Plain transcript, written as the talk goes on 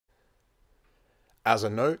As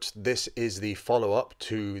a note, this is the follow-up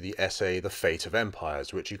to the essay The Fate of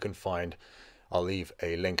Empires, which you can find. I'll leave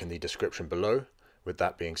a link in the description below. With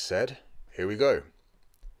that being said, here we go.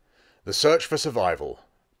 The Search for Survival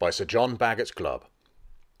by Sir John Bagot Glubb.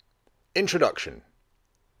 Introduction.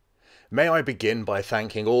 May I begin by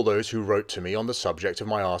thanking all those who wrote to me on the subject of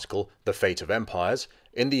my article The Fate of Empires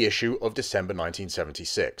in the issue of December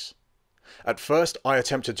 1976. At first I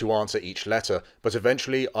attempted to answer each letter, but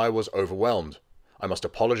eventually I was overwhelmed. I must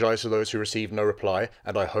apologise to those who received no reply,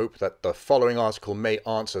 and I hope that the following article may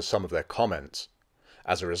answer some of their comments.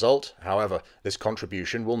 As a result, however, this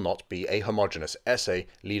contribution will not be a homogeneous essay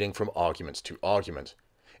leading from argument to argument.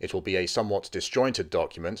 It will be a somewhat disjointed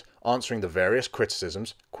document answering the various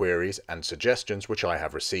criticisms, queries, and suggestions which I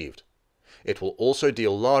have received. It will also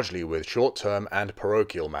deal largely with short-term and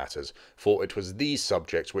parochial matters, for it was these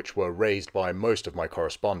subjects which were raised by most of my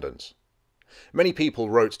correspondents. Many people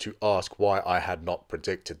wrote to ask why I had not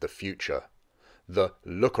predicted the future. The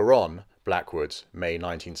Looker-On, Blackwood's, May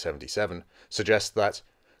 1977, suggests that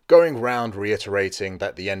going round reiterating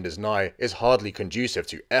that the end is nigh is hardly conducive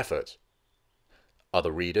to effort.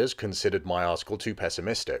 Other readers considered my article too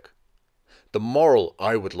pessimistic. The moral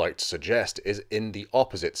I would like to suggest is in the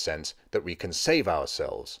opposite sense, that we can save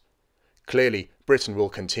ourselves. Clearly, Britain will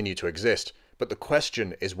continue to exist, but the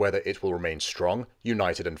question is whether it will remain strong,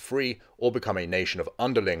 united and free, or become a nation of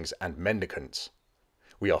underlings and mendicants.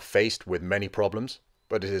 We are faced with many problems,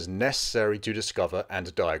 but it is necessary to discover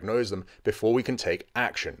and diagnose them before we can take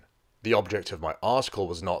action. The object of my article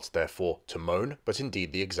was not, therefore, to moan, but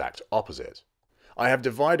indeed the exact opposite. I have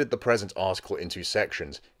divided the present article into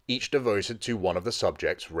sections, each devoted to one of the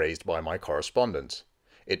subjects raised by my correspondents.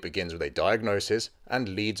 It begins with a diagnosis and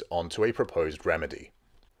leads on to a proposed remedy.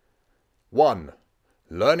 1.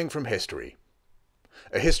 Learning from history.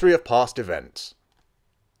 A history of past events.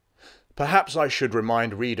 Perhaps I should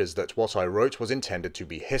remind readers that what I wrote was intended to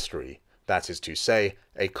be history, that is to say,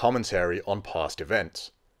 a commentary on past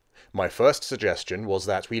events. My first suggestion was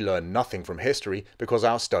that we learn nothing from history because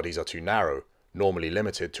our studies are too narrow, normally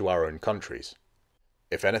limited to our own countries.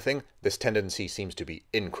 If anything, this tendency seems to be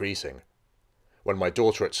increasing. When my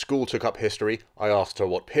daughter at school took up history, I asked her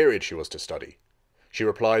what period she was to study. She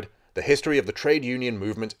replied, "The history of the trade union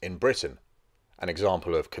movement in Britain," an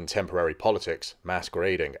example of contemporary politics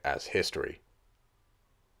masquerading as history.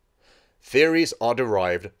 Theories are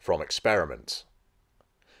derived from experiments.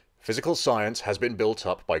 Physical science has been built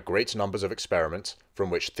up by great numbers of experiments from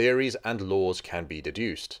which theories and laws can be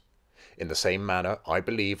deduced. In the same manner, I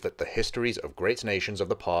believe that the histories of great nations of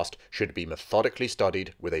the past should be methodically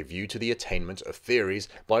studied with a view to the attainment of theories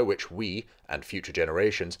by which we, and future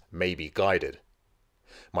generations, may be guided.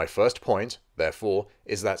 My first point, therefore,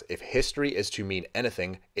 is that if history is to mean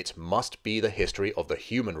anything, it must be the history of the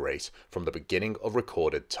human race from the beginning of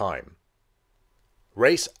recorded time.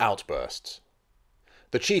 Race outbursts.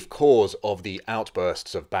 The chief cause of the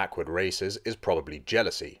outbursts of backward races is probably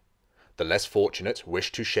jealousy. The less fortunate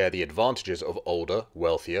wish to share the advantages of older,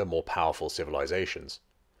 wealthier, more powerful civilizations.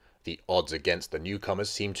 The odds against the newcomers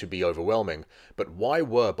seem to be overwhelming, but why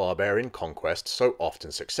were barbarian conquests so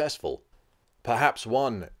often successful? Perhaps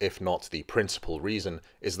one, if not the principal reason,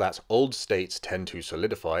 is that old states tend to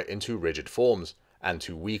solidify into rigid forms, and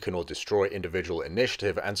to weaken or destroy individual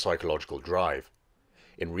initiative and psychological drive.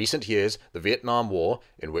 In recent years, the Vietnam War,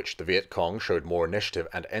 in which the Viet Cong showed more initiative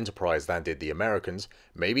and enterprise than did the Americans,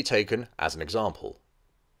 may be taken as an example.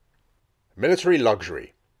 Military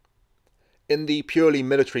luxury. In the purely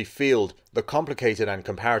military field, the complicated and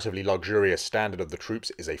comparatively luxurious standard of the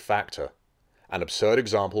troops is a factor. An absurd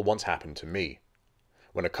example once happened to me.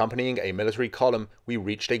 When accompanying a military column, we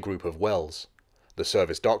reached a group of wells. The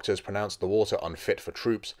service doctors pronounced the water unfit for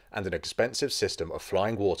troops, and an expensive system of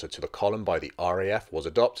flying water to the column by the RAF was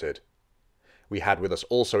adopted. We had with us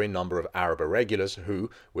also a number of Arab irregulars who,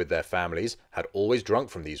 with their families, had always drunk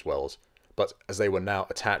from these wells, but as they were now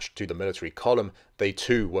attached to the military column, they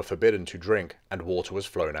too were forbidden to drink, and water was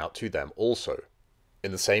flown out to them also.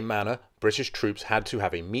 In the same manner, British troops had to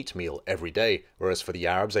have a meat meal every day, whereas for the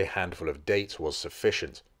Arabs a handful of dates was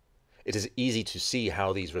sufficient. It is easy to see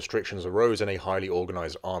how these restrictions arose in a highly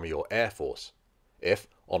organized army or air force. If,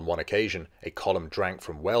 on one occasion, a column drank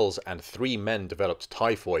from wells and 3 men developed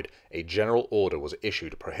typhoid, a general order was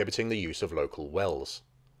issued prohibiting the use of local wells.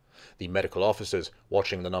 The medical officers,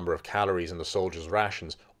 watching the number of calories in the soldiers'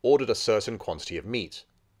 rations, ordered a certain quantity of meat.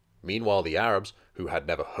 Meanwhile the Arabs, who had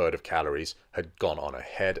never heard of calories, had gone on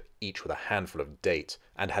ahead, each with a handful of dates,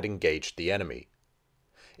 and had engaged the enemy.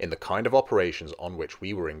 In the kind of operations on which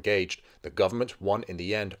we were engaged, the government won in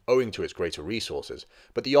the end owing to its greater resources,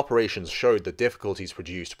 but the operations showed the difficulties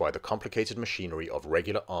produced by the complicated machinery of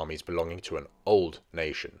regular armies belonging to an old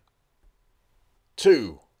nation.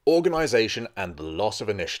 2. Organization and the loss of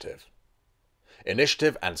initiative.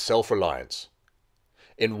 Initiative and self-reliance.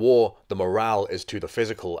 In war, the morale is to the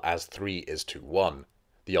physical as 3 is to 1.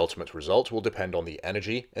 The ultimate result will depend on the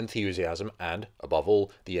energy, enthusiasm, and, above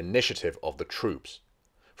all, the initiative of the troops.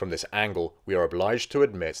 From this angle, we are obliged to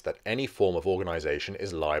admit that any form of organization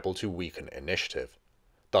is liable to weaken initiative.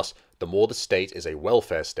 Thus, the more the state is a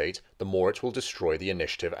welfare state, the more it will destroy the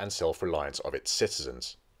initiative and self-reliance of its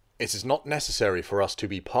citizens. It is not necessary for us to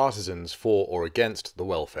be partisans for or against the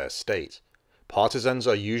welfare state. Partisans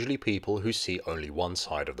are usually people who see only one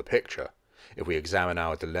side of the picture. If we examine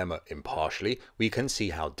our dilemma impartially, we can see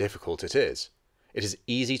how difficult it is. It is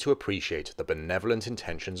easy to appreciate the benevolent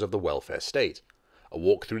intentions of the welfare state. A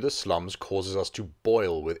walk through the slums causes us to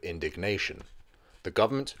boil with indignation. The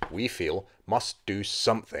government, we feel, must do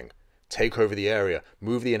something. Take over the area,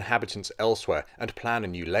 move the inhabitants elsewhere, and plan a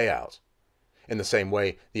new layout. In the same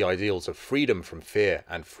way, the ideals of freedom from fear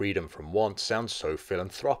and freedom from want sound so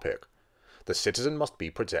philanthropic. The citizen must be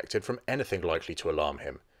protected from anything likely to alarm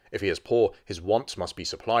him. If he is poor, his wants must be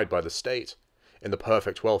supplied by the state. In the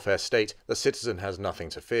perfect welfare state, the citizen has nothing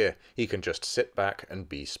to fear. He can just sit back and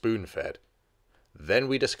be spoon-fed. Then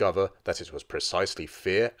we discover that it was precisely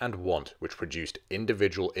fear and want which produced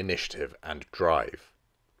individual initiative and drive.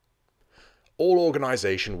 All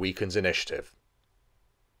organization weakens initiative.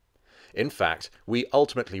 In fact, we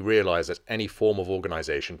ultimately realize that any form of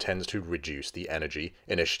organization tends to reduce the energy,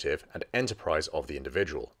 initiative, and enterprise of the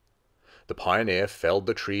individual. The pioneer felled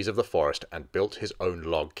the trees of the forest and built his own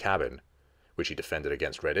log cabin, which he defended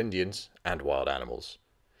against red Indians and wild animals.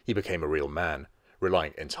 He became a real man,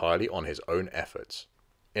 relying entirely on his own efforts.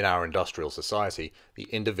 In our industrial society, the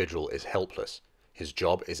individual is helpless. His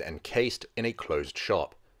job is encased in a closed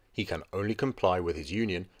shop. He can only comply with his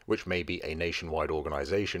union, which may be a nationwide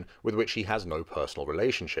organization with which he has no personal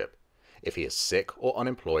relationship. If he is sick or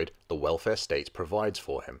unemployed, the welfare state provides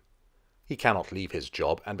for him. He cannot leave his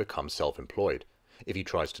job and become self-employed. If he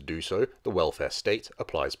tries to do so, the welfare state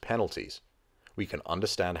applies penalties. We can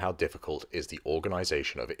understand how difficult is the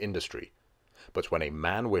organization of industry. But when a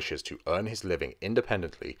man wishes to earn his living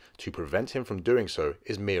independently, to prevent him from doing so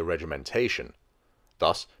is mere regimentation.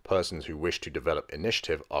 Thus, persons who wish to develop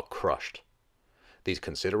initiative are crushed. These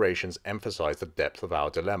considerations emphasize the depth of our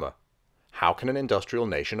dilemma. How can an industrial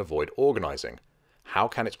nation avoid organizing? How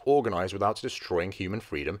can it organize without destroying human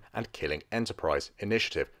freedom and killing enterprise,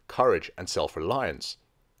 initiative, courage, and self-reliance?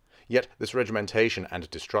 Yet this regimentation and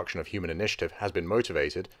destruction of human initiative has been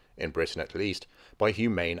motivated, in Britain at least, by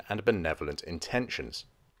humane and benevolent intentions.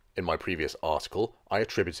 In my previous article, I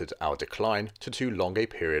attributed our decline to too long a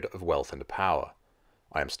period of wealth and power.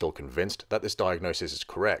 I am still convinced that this diagnosis is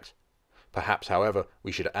correct. Perhaps, however,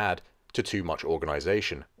 we should add to too much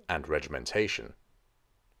organization and regimentation.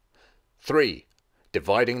 3.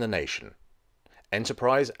 Dividing the nation.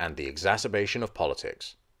 Enterprise and the exacerbation of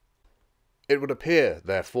politics. It would appear,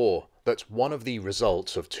 therefore, that one of the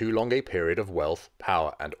results of too long a period of wealth,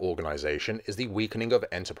 power, and organization is the weakening of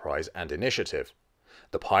enterprise and initiative.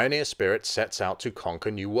 The pioneer spirit sets out to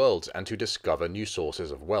conquer new worlds and to discover new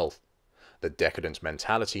sources of wealth. The decadent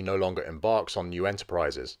mentality no longer embarks on new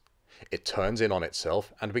enterprises. It turns in on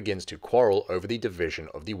itself and begins to quarrel over the division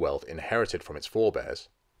of the wealth inherited from its forebears.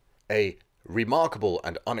 A remarkable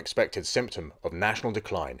and unexpected symptom of national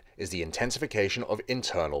decline is the intensification of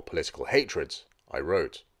internal political hatreds, I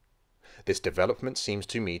wrote. This development seems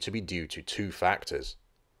to me to be due to two factors.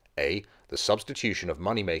 A. The substitution of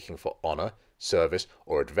money-making for honor, service,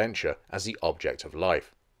 or adventure as the object of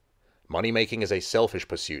life. Money-making is a selfish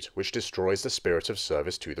pursuit which destroys the spirit of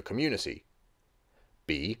service to the community.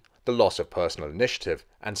 B. The loss of personal initiative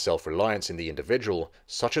and self-reliance in the individual,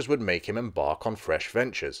 such as would make him embark on fresh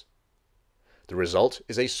ventures. The result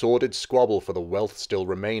is a sordid squabble for the wealth still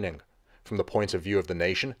remaining. From the point of view of the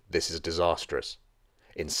nation, this is disastrous.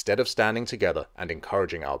 Instead of standing together and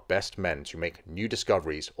encouraging our best men to make new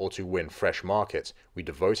discoveries or to win fresh markets, we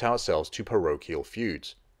devote ourselves to parochial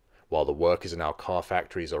feuds. While the workers in our car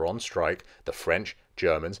factories are on strike, the French,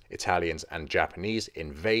 Germans, Italians, and Japanese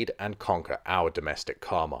invade and conquer our domestic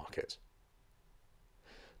car market.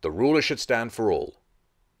 The ruler should stand for all.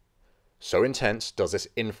 So intense does this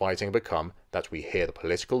infighting become that we hear the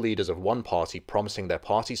political leaders of one party promising their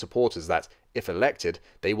party supporters that, if elected,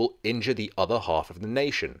 they will injure the other half of the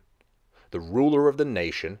nation. The ruler of the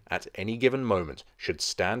nation, at any given moment, should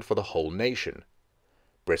stand for the whole nation.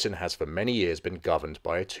 Britain has for many years been governed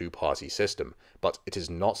by a two-party system, but it is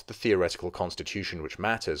not the theoretical constitution which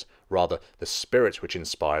matters, rather the spirit which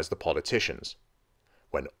inspires the politicians.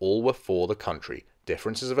 When all were for the country,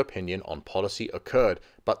 differences of opinion on policy occurred,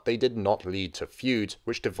 but they did not lead to feuds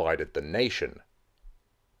which divided the nation.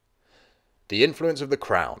 The influence of the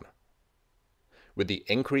Crown. With the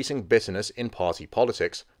increasing bitterness in party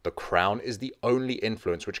politics, the Crown is the only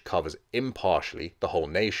influence which covers impartially the whole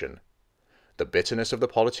nation. The bitterness of the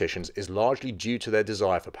politicians is largely due to their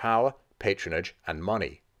desire for power, patronage, and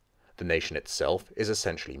money. The nation itself is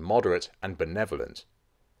essentially moderate and benevolent.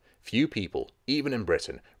 Few people, even in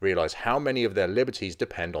Britain, realise how many of their liberties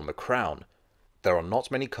depend on the Crown. There are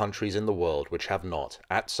not many countries in the world which have not,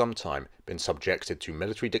 at some time, been subjected to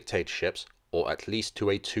military dictatorships, or at least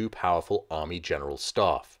to a too powerful army general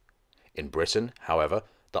staff. In Britain, however,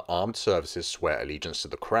 the armed services swear allegiance to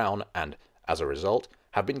the Crown and, as a result,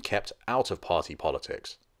 have been kept out of party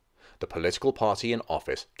politics. The political party in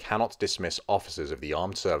office cannot dismiss officers of the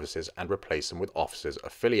armed services and replace them with officers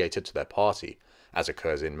affiliated to their party, as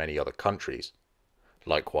occurs in many other countries.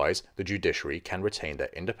 Likewise, the judiciary can retain their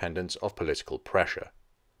independence of political pressure.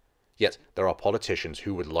 Yet there are politicians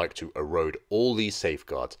who would like to erode all these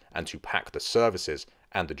safeguards and to pack the services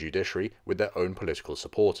and the judiciary with their own political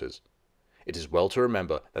supporters. It is well to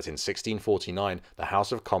remember that in 1649 the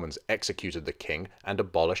House of Commons executed the King and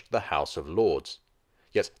abolished the House of Lords.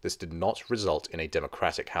 Yet this did not result in a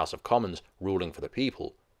democratic House of Commons ruling for the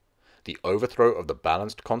people. The overthrow of the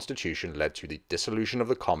balanced constitution led to the dissolution of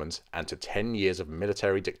the Commons and to 10 years of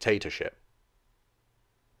military dictatorship.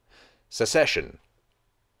 Secession.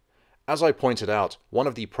 As I pointed out, one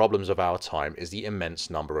of the problems of our time is the immense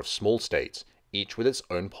number of small states, each with its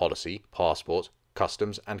own policy, passport,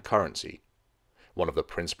 customs, and currency. One of the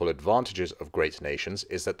principal advantages of great nations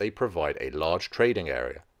is that they provide a large trading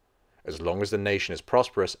area. As long as the nation is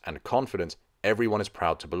prosperous and confident, everyone is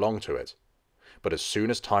proud to belong to it. But as soon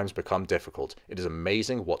as times become difficult, it is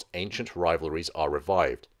amazing what ancient rivalries are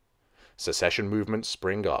revived. Secession movements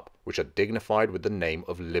spring up, which are dignified with the name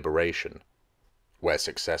of liberation. Where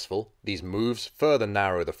successful, these moves further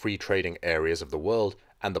narrow the free trading areas of the world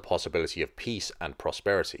and the possibility of peace and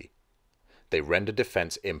prosperity. They render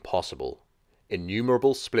defense impossible.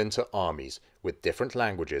 Innumerable splinter armies, with different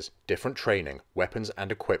languages, different training, weapons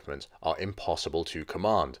and equipment, are impossible to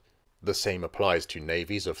command. The same applies to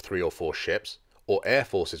navies of 3 or 4 ships, or air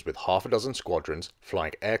forces with half a dozen squadrons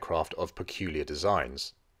flying aircraft of peculiar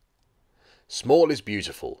designs. Small is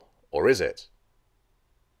beautiful, or is it?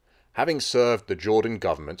 Having served the Jordan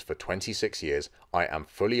government for 26 years, I am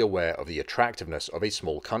fully aware of the attractiveness of a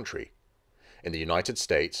small country. In the United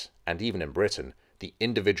States, and even in Britain, the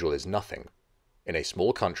individual is nothing. In a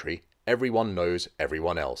small country, everyone knows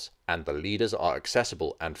everyone else, and the leaders are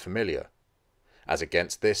accessible and familiar. As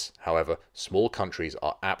against this, however, small countries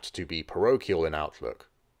are apt to be parochial in outlook.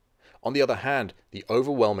 On the other hand, the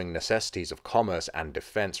overwhelming necessities of commerce and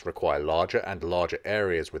defense require larger and larger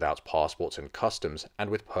areas without passports and customs and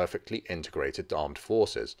with perfectly integrated armed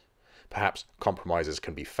forces. Perhaps compromises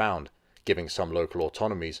can be found, giving some local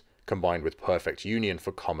autonomies, combined with perfect union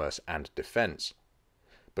for commerce and defense.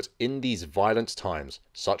 But in these violent times,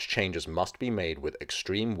 such changes must be made with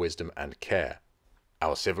extreme wisdom and care.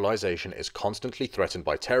 Our civilization is constantly threatened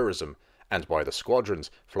by terrorism and by the squadrons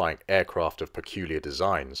flying aircraft of peculiar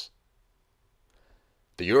designs.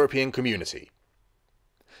 The European Community.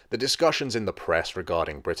 The discussions in the press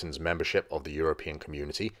regarding Britain's membership of the European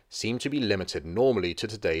Community seem to be limited normally to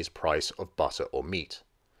today's price of butter or meat.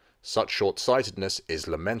 Such short-sightedness is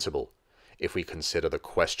lamentable. If we consider the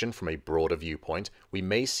question from a broader viewpoint, we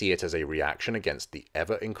may see it as a reaction against the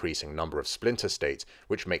ever-increasing number of splinter states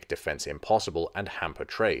which make defense impossible and hamper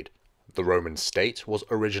trade. The Roman state was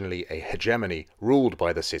originally a hegemony ruled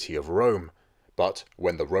by the city of Rome, but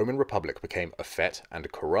when the Roman Republic became effete and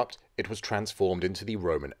corrupt, it was transformed into the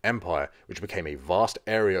Roman Empire, which became a vast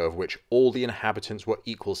area of which all the inhabitants were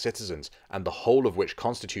equal citizens, and the whole of which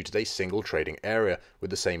constituted a single trading area, with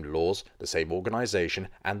the same laws, the same organization,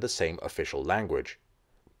 and the same official language.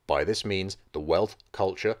 By this means, the wealth,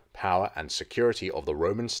 culture, power, and security of the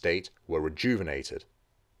Roman state were rejuvenated.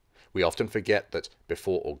 We often forget that,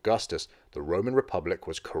 before Augustus, the Roman Republic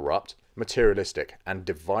was corrupt, materialistic, and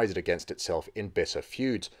divided against itself in bitter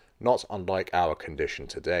feuds, not unlike our condition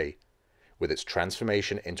today. With its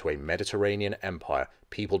transformation into a Mediterranean empire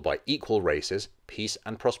peopled by equal races, peace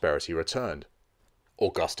and prosperity returned.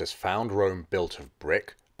 Augustus found Rome built of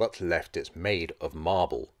brick, but left it made of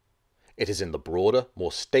marble. It is in the broader,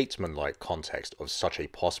 more statesmanlike context of such a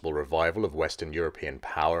possible revival of Western European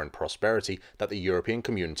power and prosperity that the European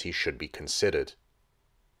Community should be considered.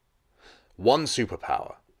 One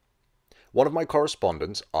superpower. One of my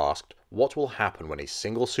correspondents asked what will happen when a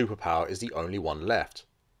single superpower is the only one left.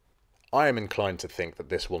 I am inclined to think that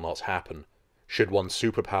this will not happen. Should one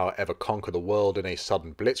superpower ever conquer the world in a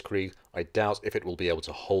sudden blitzkrieg, I doubt if it will be able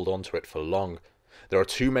to hold on to it for long. There are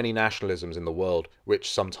too many nationalisms in the world which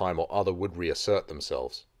sometime or other would reassert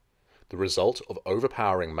themselves. The result of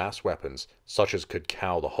overpowering mass weapons, such as could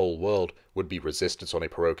cow the whole world, would be resistance on a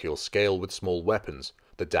parochial scale with small weapons,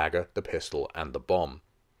 the dagger, the pistol, and the bomb.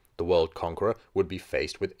 The world conqueror would be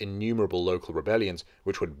faced with innumerable local rebellions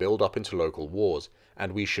which would build up into local wars,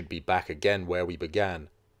 and we should be back again where we began.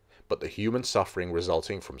 But the human suffering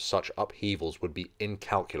resulting from such upheavals would be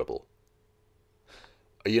incalculable.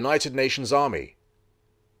 A United Nations Army.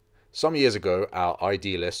 Some years ago, our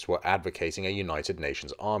idealists were advocating a United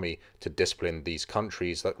Nations Army to discipline these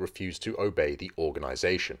countries that refused to obey the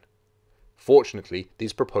organization. Fortunately,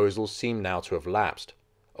 these proposals seem now to have lapsed.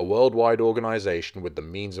 A worldwide organization with the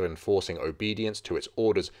means of enforcing obedience to its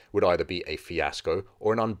orders would either be a fiasco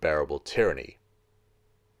or an unbearable tyranny.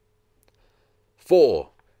 4.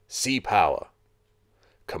 Sea power.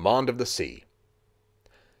 Command of the sea.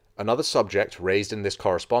 Another subject raised in this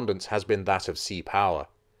correspondence has been that of sea power.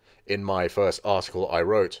 In my first article I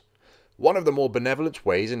wrote, "One of the more benevolent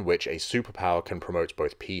ways in which a superpower can promote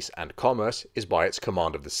both peace and commerce is by its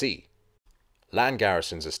command of the sea. Land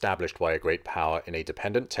garrisons established by a great power in a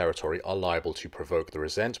dependent territory are liable to provoke the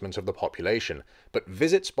resentment of the population, but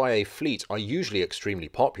visits by a fleet are usually extremely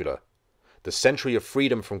popular. The century of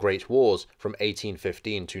freedom from great wars, from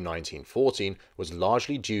 1815 to 1914, was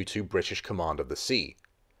largely due to British command of the sea.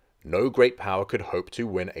 No great power could hope to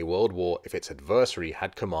win a world war if its adversary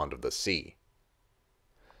had command of the sea."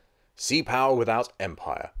 Sea power without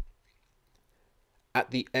empire.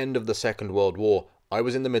 At the end of the Second World War, I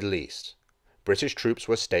was in the Middle East. British troops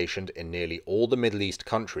were stationed in nearly all the Middle East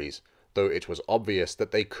countries, though it was obvious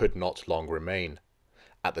that they could not long remain.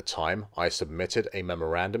 At the time, I submitted a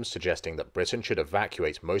memorandum suggesting that Britain should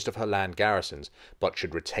evacuate most of her land garrisons, but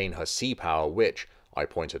should retain her sea power which, I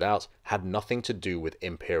pointed out, had nothing to do with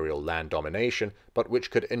imperial land domination, but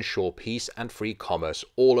which could ensure peace and free commerce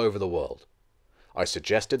all over the world. I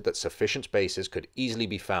suggested that sufficient bases could easily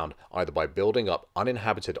be found either by building up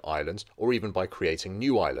uninhabited islands or even by creating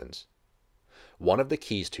new islands. One of the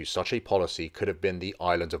keys to such a policy could have been the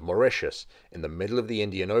island of Mauritius, in the middle of the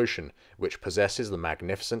Indian Ocean, which possesses the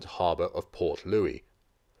magnificent harbour of Port Louis.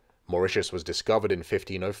 Mauritius was discovered in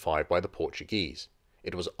 1505 by the Portuguese.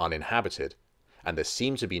 It was uninhabited, and there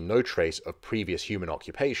seemed to be no trace of previous human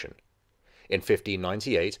occupation. In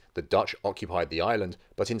 1598, the Dutch occupied the island,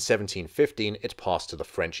 but in 1715 it passed to the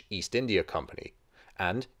French East India Company,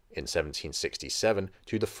 and, in 1767,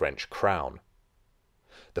 to the French Crown.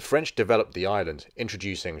 The French developed the island,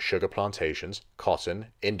 introducing sugar plantations, cotton,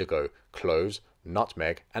 indigo, cloves,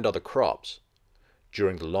 nutmeg, and other crops.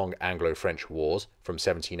 During the long Anglo-French wars, from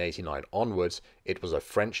 1789 onwards, it was a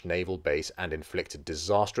French naval base and inflicted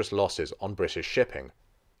disastrous losses on British shipping.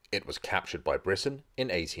 It was captured by Britain in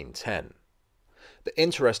 1810. The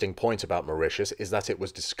interesting point about Mauritius is that it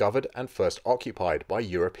was discovered and first occupied by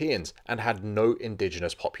Europeans and had no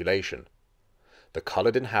indigenous population. The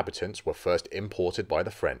coloured inhabitants were first imported by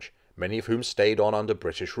the French, many of whom stayed on under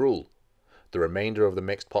British rule. The remainder of the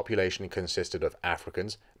mixed population consisted of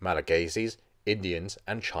Africans, Malagasies, Indians,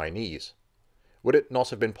 and Chinese. Would it not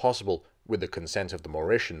have been possible, with the consent of the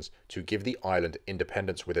Mauritians, to give the island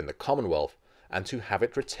independence within the Commonwealth, and to have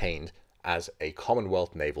it retained as a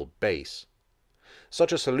Commonwealth naval base?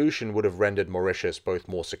 Such a solution would have rendered Mauritius both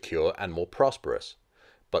more secure and more prosperous.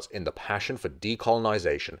 But in the passion for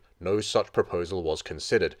decolonization, no such proposal was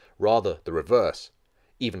considered, rather the reverse.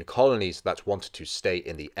 Even colonies that wanted to stay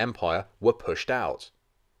in the empire were pushed out.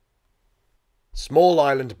 Small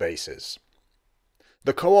island bases.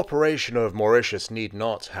 The cooperation of Mauritius need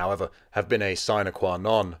not, however, have been a sine qua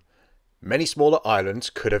non. Many smaller islands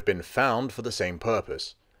could have been found for the same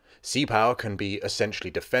purpose. Sea power can be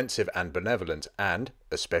essentially defensive and benevolent and,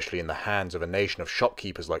 especially in the hands of a nation of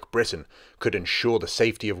shopkeepers like Britain, could ensure the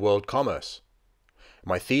safety of world commerce.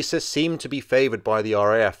 My thesis seemed to be favoured by the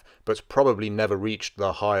RAF, but probably never reached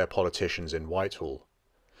the higher politicians in Whitehall.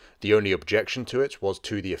 The only objection to it was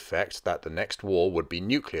to the effect that the next war would be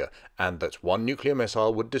nuclear, and that one nuclear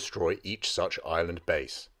missile would destroy each such island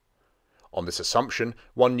base. On this assumption,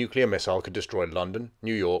 one nuclear missile could destroy London,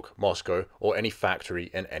 New York, Moscow, or any factory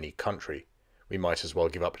in any country. We might as well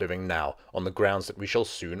give up living now, on the grounds that we shall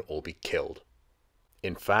soon all be killed.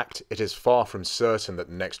 In fact, it is far from certain that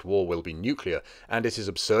the next war will be nuclear, and it is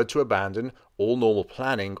absurd to abandon all normal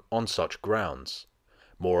planning on such grounds.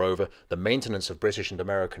 Moreover, the maintenance of British and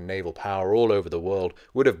American naval power all over the world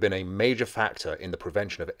would have been a major factor in the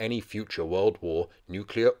prevention of any future world war,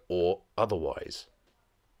 nuclear or otherwise.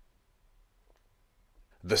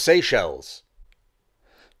 The Seychelles.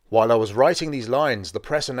 While I was writing these lines, the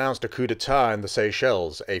press announced a coup d'etat in the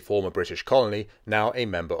Seychelles, a former British colony, now a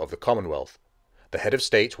member of the Commonwealth. The head of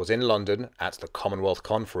state was in London at the Commonwealth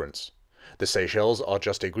Conference. The Seychelles are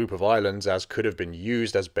just a group of islands as could have been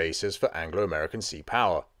used as bases for Anglo-American sea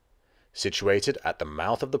power. Situated at the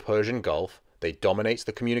mouth of the Persian Gulf, they dominate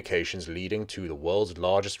the communications leading to the world's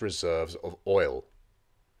largest reserves of oil.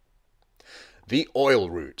 The oil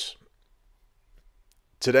route.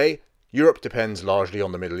 Today, Europe depends largely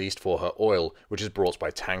on the Middle East for her oil, which is brought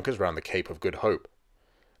by tankers round the Cape of Good Hope.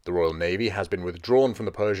 The Royal Navy has been withdrawn from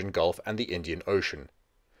the Persian Gulf and the Indian Ocean.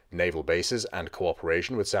 Naval bases and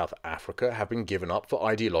cooperation with South Africa have been given up for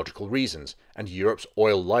ideological reasons, and Europe's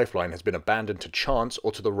oil lifeline has been abandoned to chance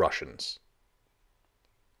or to the Russians.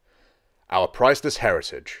 Our priceless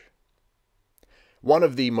heritage. One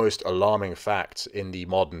of the most alarming facts in the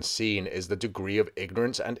modern scene is the degree of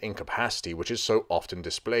ignorance and incapacity which is so often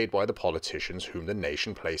displayed by the politicians whom the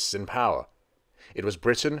nation places in power. It was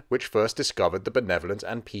Britain which first discovered the benevolent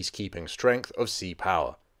and peacekeeping strength of sea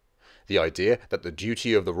power. The idea that the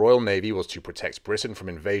duty of the Royal Navy was to protect Britain from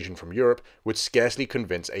invasion from Europe would scarcely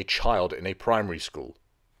convince a child in a primary school.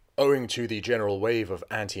 Owing to the general wave of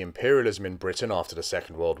anti-imperialism in Britain after the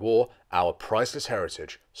Second World War, our priceless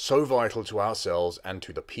heritage, so vital to ourselves and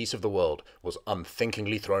to the peace of the world, was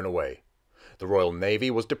unthinkingly thrown away. The Royal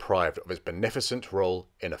Navy was deprived of its beneficent role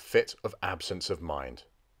in a fit of absence of mind.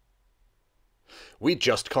 We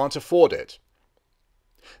just can't afford it.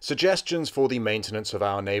 Suggestions for the maintenance of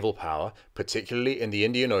our naval power, particularly in the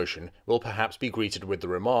Indian Ocean, will perhaps be greeted with the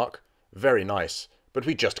remark, "Very nice, but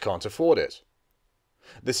we just can't afford it."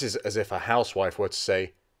 This is as if a housewife were to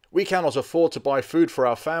say, "We cannot afford to buy food for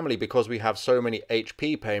our family because we have so many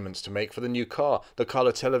HP payments to make for the new car, the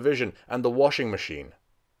colour television, and the washing machine."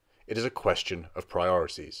 It is a question of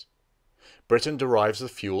priorities. Britain derives the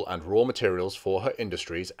fuel and raw materials for her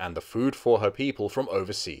industries and the food for her people from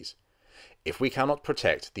overseas. If we cannot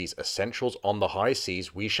protect these essentials on the high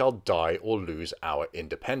seas, we shall die or lose our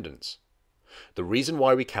independence. The reason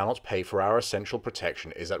why we cannot pay for our essential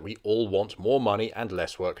protection is that we all want more money and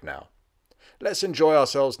less work now. Let's enjoy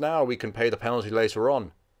ourselves now, we can pay the penalty later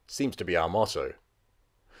on, seems to be our motto.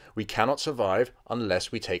 We cannot survive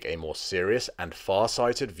unless we take a more serious and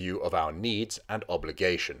far-sighted view of our needs and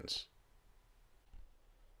obligations.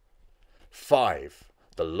 5.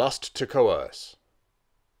 The lust to coerce.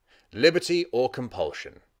 Liberty or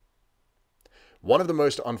compulsion. One of the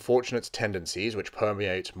most unfortunate tendencies which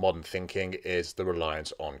permeate modern thinking is the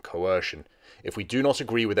reliance on coercion. If we do not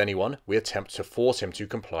agree with anyone, we attempt to force him to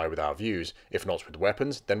comply with our views, if not with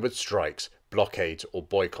weapons, then with strikes, blockades, or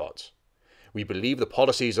boycotts. We believe the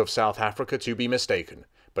policies of South Africa to be mistaken,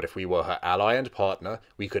 but if we were her ally and partner,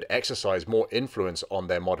 we could exercise more influence on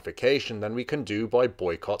their modification than we can do by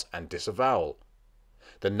boycott and disavowal.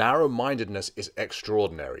 The narrow-mindedness is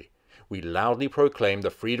extraordinary. We loudly proclaim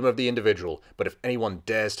the freedom of the individual, but if anyone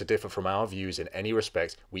dares to differ from our views in any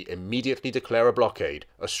respect, we immediately declare a blockade,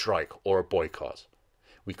 a strike, or a boycott.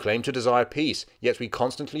 We claim to desire peace, yet we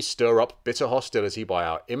constantly stir up bitter hostility by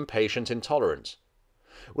our impatient intolerance.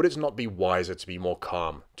 Would it not be wiser to be more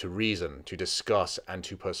calm, to reason, to discuss, and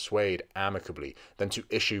to persuade amicably, than to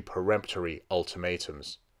issue peremptory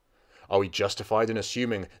ultimatums? Are we justified in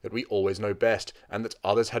assuming that we always know best, and that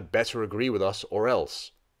others had better agree with us or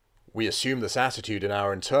else? We assume this attitude in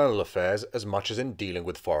our internal affairs as much as in dealing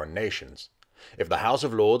with foreign nations. If the House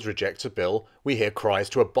of Lords rejects a bill, we hear cries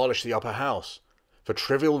to abolish the upper house. For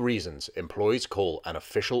trivial reasons, employees call an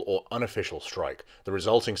official or unofficial strike, the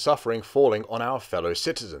resulting suffering falling on our fellow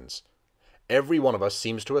citizens. Every one of us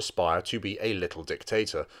seems to aspire to be a little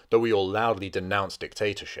dictator, though we all loudly denounce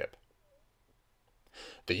dictatorship.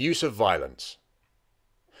 The use of violence.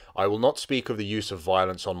 I will not speak of the use of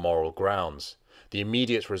violence on moral grounds. The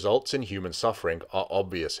immediate results in human suffering are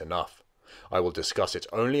obvious enough. I will discuss it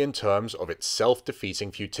only in terms of its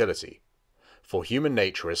self-defeating futility. For human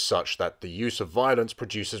nature is such that the use of violence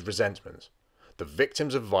produces resentment. The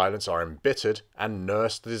victims of violence are embittered and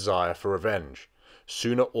nurse the desire for revenge.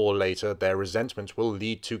 Sooner or later their resentment will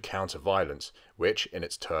lead to counter-violence, which in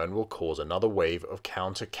its turn will cause another wave of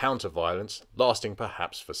counter-violence lasting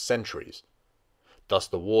perhaps for centuries. Thus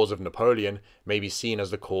the wars of Napoleon may be seen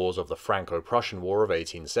as the cause of the Franco-Prussian War of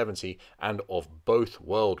 1870 and of both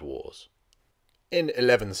world wars. In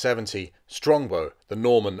 1170, Strongbow, the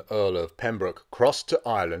Norman Earl of Pembroke, crossed to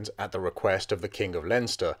Ireland at the request of the King of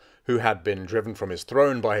Leinster, who had been driven from his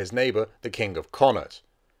throne by his neighbour, the King of Connaught.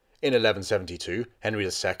 In 1172, Henry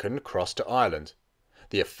II crossed to Ireland.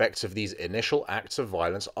 The effects of these initial acts of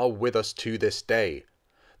violence are with us to this day.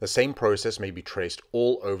 The same process may be traced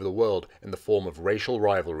all over the world in the form of racial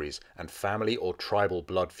rivalries and family or tribal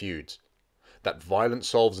blood feuds. That violence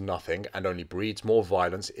solves nothing and only breeds more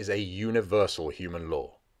violence is a universal human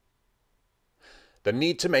law. The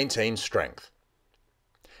need to maintain strength.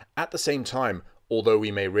 At the same time, although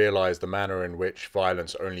we may realize the manner in which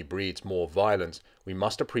violence only breeds more violence, we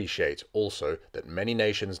must appreciate also that many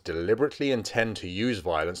nations deliberately intend to use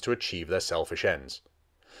violence to achieve their selfish ends.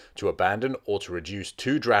 To abandon or to reduce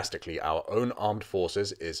too drastically our own armed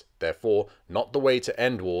forces is, therefore, not the way to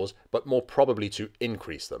end wars, but more probably to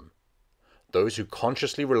increase them. Those who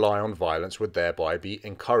consciously rely on violence would thereby be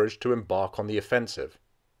encouraged to embark on the offensive.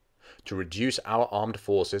 To reduce our armed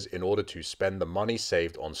forces in order to spend the money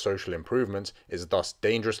saved on social improvements is thus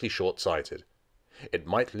dangerously short-sighted. It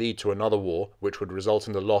might lead to another war which would result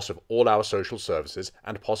in the loss of all our social services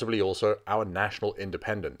and possibly also our national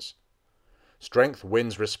independence. Strength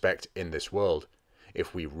wins respect in this world.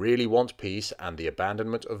 If we really want peace and the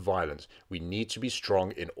abandonment of violence, we need to be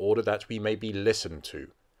strong in order that we may be listened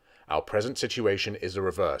to. Our present situation is the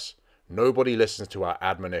reverse. Nobody listens to our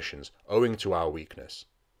admonitions, owing to our weakness.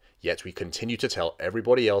 Yet we continue to tell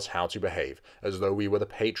everybody else how to behave, as though we were the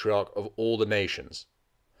patriarch of all the nations.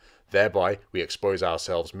 Thereby we expose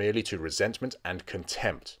ourselves merely to resentment and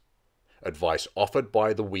contempt. Advice offered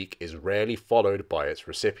by the weak is rarely followed by its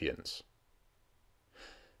recipients.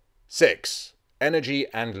 6. Energy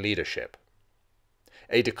and leadership.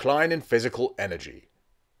 A decline in physical energy.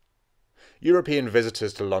 European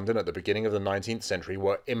visitors to London at the beginning of the 19th century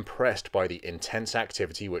were impressed by the intense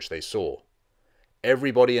activity which they saw.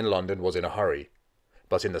 Everybody in London was in a hurry.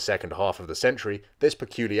 But in the second half of the century, this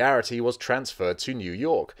peculiarity was transferred to New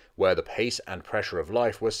York, where the pace and pressure of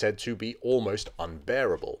life were said to be almost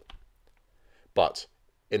unbearable. But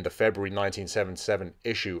in the February 1977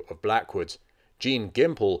 issue of Blackwood's, Jean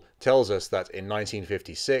Gimple tells us that in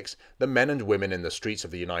 1956, the men and women in the streets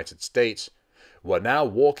of the United States were now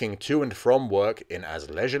walking to and from work in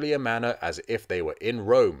as leisurely a manner as if they were in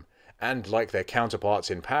Rome, and like their counterparts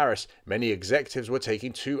in Paris, many executives were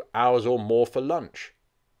taking 2 hours or more for lunch.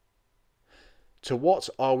 To what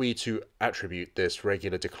are we to attribute this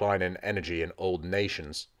regular decline in energy in old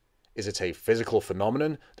nations? Is it a physical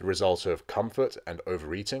phenomenon, the result of comfort and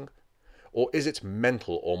overeating? Or is it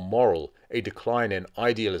mental or moral, a decline in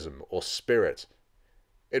idealism or spirit?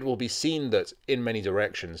 It will be seen that, in many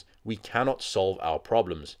directions, we cannot solve our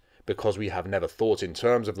problems, because we have never thought in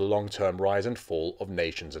terms of the long-term rise and fall of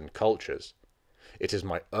nations and cultures. It is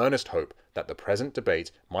my earnest hope that the present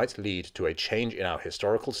debate might lead to a change in our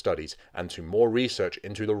historical studies and to more research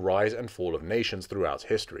into the rise and fall of nations throughout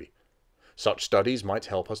history. Such studies might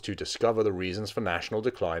help us to discover the reasons for national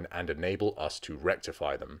decline and enable us to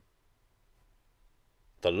rectify them.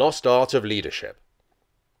 The lost art of leadership.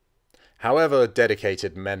 However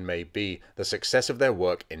dedicated men may be, the success of their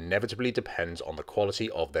work inevitably depends on the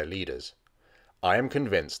quality of their leaders. I am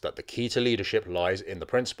convinced that the key to leadership lies in the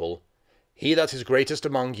principle, "He that is greatest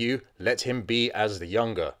among you, let him be as the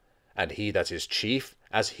younger, and he that is chief,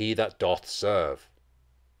 as he that doth serve."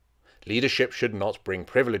 Leadership should not bring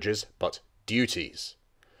privileges, but duties.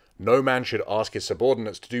 No man should ask his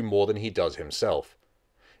subordinates to do more than he does himself.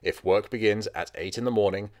 If work begins at 8 in the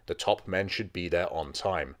morning, the top men should be there on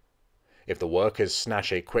time. If the workers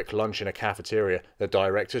snatch a quick lunch in a cafeteria, the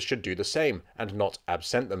directors should do the same, and not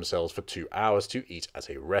absent themselves for 2 hours to eat at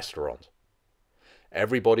a restaurant.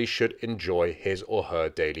 Everybody should enjoy his or her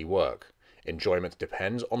daily work. Enjoyment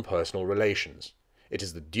depends on personal relations. It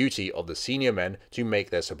is the duty of the senior men to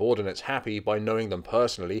make their subordinates happy by knowing them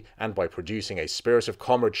personally and by producing a spirit of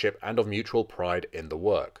comradeship and of mutual pride in the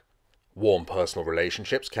work. Warm personal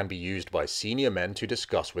relationships can be used by senior men to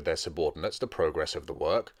discuss with their subordinates the progress of the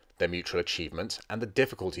work, their mutual achievements, and the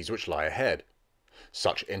difficulties which lie ahead.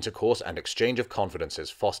 Such intercourse and exchange of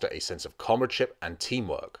confidences foster a sense of comradeship and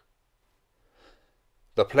teamwork.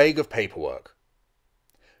 The plague of paperwork.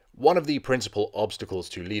 One of the principal obstacles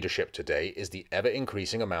to leadership today is the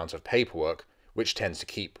ever-increasing amount of paperwork, which tends to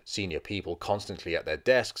keep senior people constantly at their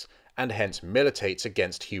desks and hence militates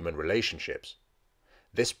against human relationships.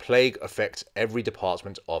 This plague affects every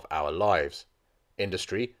department of our lives: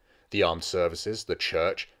 industry, the armed services, the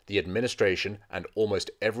church, the administration, and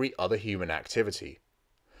almost every other human activity.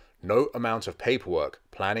 No amount of paperwork,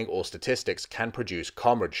 planning, or statistics can produce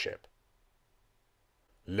comradeship.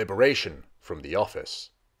 Liberation from the office.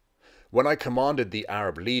 When I commanded the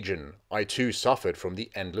Arab Legion, I too suffered from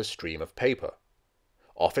the endless stream of paper.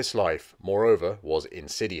 Office life, moreover, was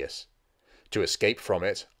insidious. To escape from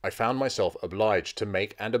it, I found myself obliged to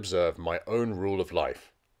make and observe my own rule of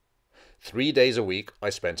life. 3 days a week I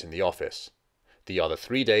spent in the office. The other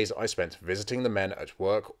 3 days I spent visiting the men at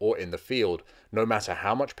work or in the field, no matter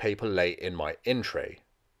how much paper lay in my in-tray.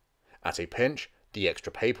 At a pinch, the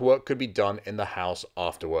extra paperwork could be done in the house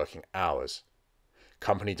after working hours.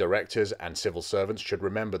 Company directors and civil servants should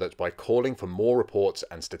remember that by calling for more reports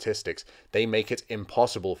and statistics, they make it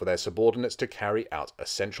impossible for their subordinates to carry out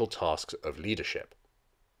essential tasks of leadership.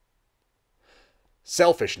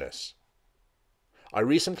 Selfishness. I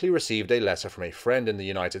recently received a letter from a friend in the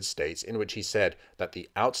United States in which he said that the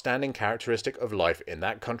outstanding characteristic of life in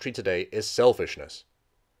that country today is selfishness.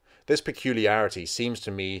 This peculiarity seems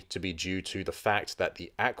to me to be due to the fact that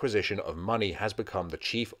the acquisition of money has become the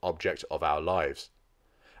chief object of our lives.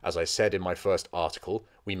 As I said in my first article,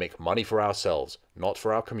 we make money for ourselves, not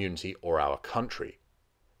for our community or our country.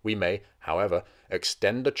 We may, however,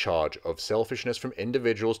 extend the charge of selfishness from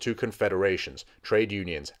individuals to confederations, trade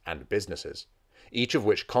unions, and businesses, each of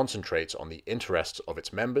which concentrates on the interests of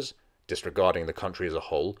its members, disregarding the country as a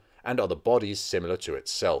whole, and other bodies similar to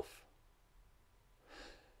itself.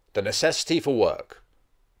 The necessity for work.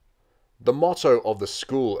 The motto of the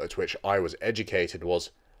school at which I was educated was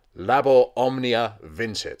Labor omnia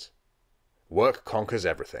vincit. Work conquers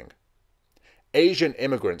everything. Asian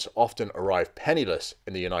immigrants often arrive penniless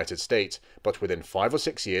in the United States, but within 5 or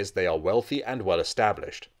 6 years they are wealthy and well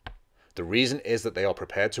established. The reason is that they are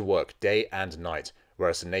prepared to work day and night,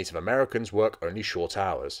 whereas the Native Americans work only short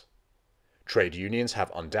hours. Trade unions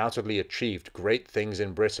have undoubtedly achieved great things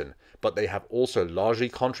in Britain, but they have also largely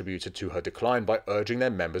contributed to her decline by urging their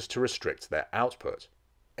members to restrict their output.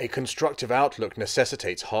 A constructive outlook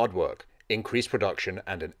necessitates hard work, increased production,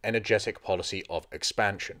 and an energetic policy of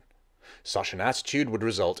expansion. Such an attitude would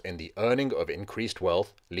result in the earning of increased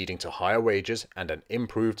wealth, leading to higher wages and an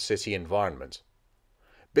improved city environment.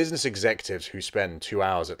 Business executives who spend 2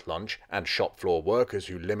 hours at lunch and shop floor workers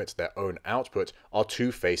who limit their own output are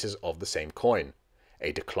two faces of the same coin,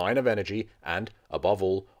 a decline of energy and, above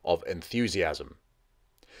all, of enthusiasm.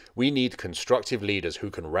 We need constructive leaders who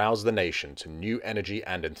can rouse the nation to new energy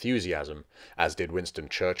and enthusiasm, as did Winston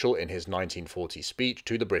Churchill in his 1940 speech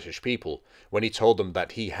to the British people, when he told them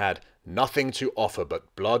that he had nothing to offer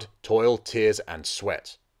but blood, toil, tears, and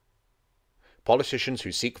sweat. Politicians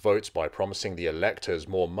who seek votes by promising the electors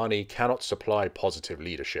more money cannot supply positive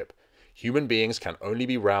leadership. Human beings can only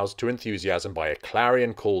be roused to enthusiasm by a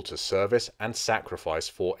clarion call to service and sacrifice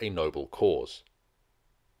for a noble cause.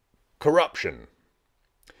 Corruption.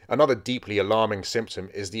 Another deeply alarming symptom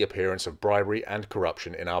is the appearance of bribery and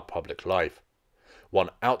corruption in our public life. One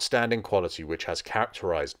outstanding quality which has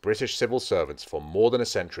characterized British civil servants for more than a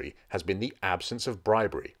century has been the absence of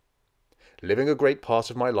bribery. Living a great part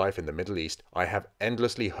of my life in the Middle East, I have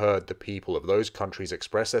endlessly heard the people of those countries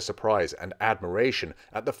express their surprise and admiration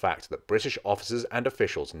at the fact that British officers and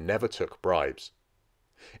officials never took bribes.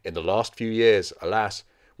 In the last few years, alas,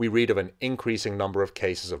 we read of an increasing number of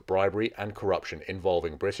cases of bribery and corruption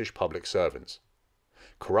involving British public servants.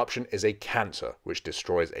 Corruption is a cancer which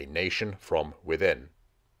destroys a nation from within.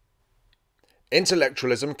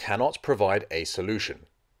 Intellectualism cannot provide a solution.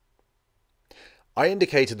 I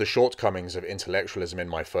indicated the shortcomings of intellectualism in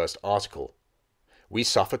my first article. We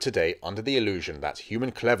suffer today under the illusion that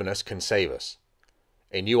human cleverness can save us.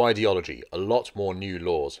 A new ideology, a lot more new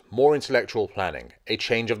laws, more intellectual planning, a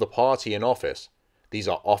change of the party in office. These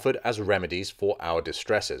are offered as remedies for our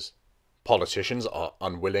distresses. Politicians are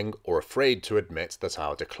unwilling or afraid to admit that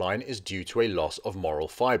our decline is due to a loss of moral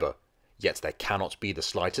fibre, yet there cannot be the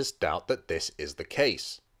slightest doubt that this is the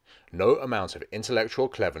case. No amount of intellectual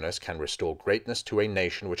cleverness can restore greatness to a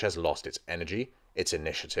nation which has lost its energy, its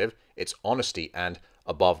initiative, its honesty, and,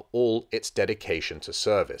 above all, its dedication to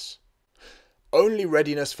service. Only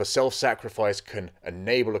readiness for self-sacrifice can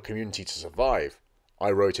enable a community to survive,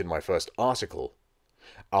 I wrote in my first article.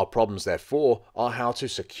 Our problems, therefore, are how to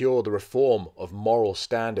secure the reform of moral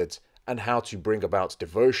standards and how to bring about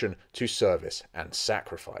devotion to service and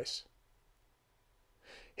sacrifice.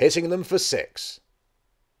 Hitting them for 6.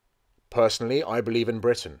 Personally, I believe in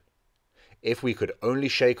Britain. If we could only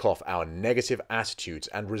shake off our negative attitudes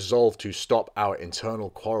and resolve to stop our internal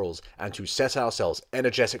quarrels and to set ourselves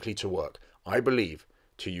energetically to work, I believe,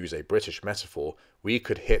 to use a British metaphor, we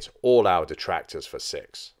could hit all our detractors for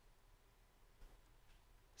 6.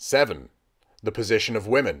 7. The position of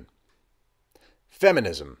women.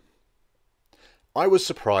 Feminism. I was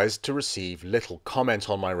surprised to receive little comment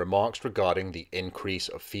on my remarks regarding the increase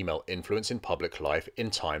of female influence in public life in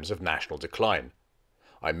times of national decline.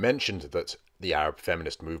 I mentioned that the Arab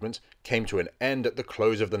feminist movement came to an end at the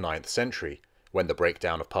close of the 9th century, when the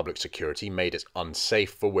breakdown of public security made it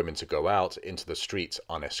unsafe for women to go out into the streets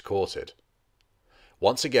unescorted.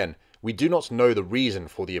 Once again, we do not know the reason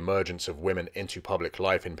for the emergence of women into public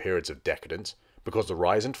life in periods of decadence, because the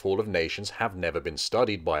rise and fall of nations have never been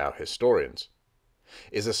studied by our historians.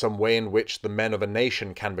 Is there some way in which the men of a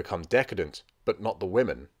nation can become decadent, but not the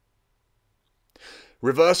women?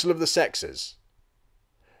 Reversal of the sexes.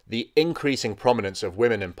 The increasing prominence of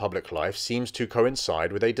women in public life seems to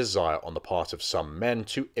coincide with a desire on the part of some men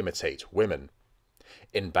to imitate women.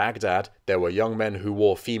 In Baghdad, there were young men who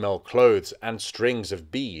wore female clothes and strings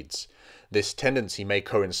of beads. This tendency may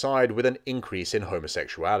coincide with an increase in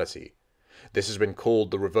homosexuality. This has been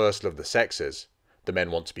called the reversal of the sexes. The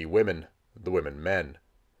men want to be women, the women men.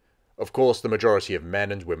 Of course, the majority of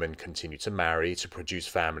men and women continue to marry, to produce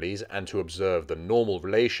families, and to observe the normal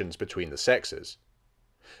relations between the sexes.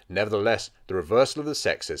 Nevertheless, the reversal of the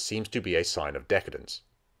sexes seems to be a sign of decadence.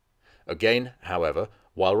 Again, however,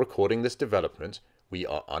 while recording this development, we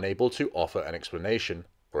are unable to offer an explanation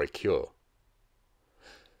or a cure.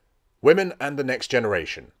 Women and the next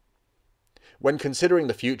generation. When considering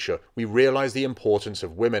the future, we realize the importance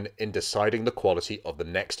of women in deciding the quality of the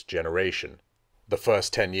next generation. The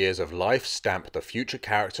first 10 years of life stamp the future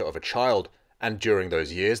character of a child, and during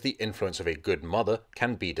those years the influence of a good mother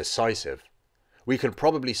can be decisive. We can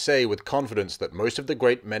probably say with confidence that most of the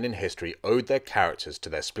great men in history owed their characters to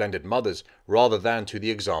their splendid mothers rather than to the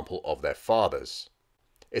example of their fathers.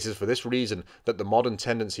 It is for this reason that the modern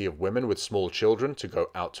tendency of women with small children to go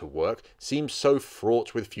out to work seems so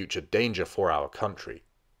fraught with future danger for our country.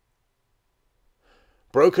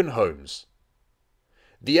 Broken homes.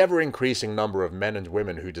 The ever-increasing number of men and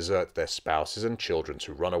women who desert their spouses and children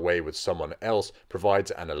to run away with someone else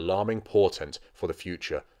provides an alarming portent for the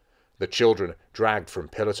future. The children, dragged from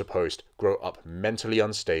pillar to post, grow up mentally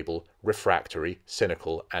unstable, refractory,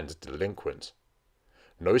 cynical, and delinquent.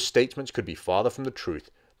 No statement could be farther from the truth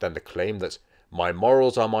than the claim that my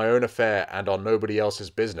morals are my own affair and are nobody else's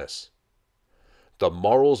business. The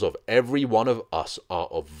morals of every one of us are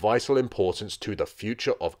of vital importance to the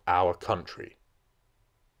future of our country.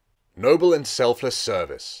 Noble and selfless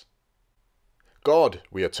service. God,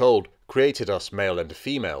 we are told, created us male and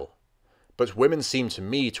female. But women seem to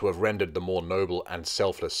me to have rendered the more noble and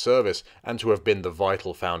selfless service and to have been the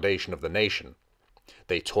vital foundation of the nation.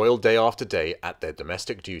 They toil day after day at their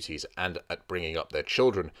domestic duties and at bringing up their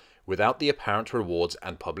children without the apparent rewards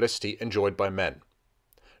and publicity enjoyed by men.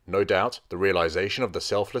 No doubt, the realization of the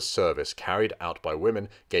selfless service carried out by women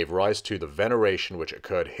gave rise to the veneration which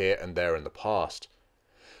occurred here and there in the past.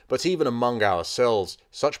 But even among ourselves,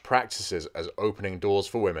 such practices as opening doors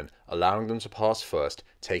for women, allowing them to pass first,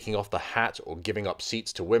 taking off the hat or giving up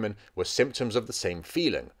seats to women were symptoms of the same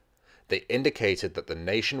feeling. They indicated that the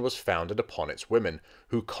nation was founded upon its women,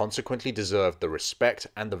 who consequently deserved the respect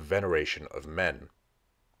and the veneration of men.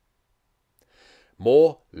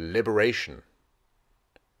 More liberation.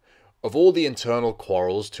 Of all the internal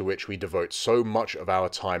quarrels to which we devote so much of our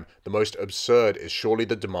time, the most absurd is surely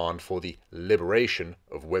the demand for the liberation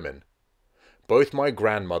of women. Both my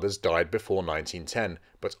grandmothers died before 1910,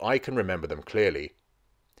 but I can remember them clearly.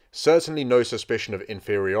 Certainly no suspicion of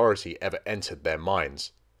inferiority ever entered their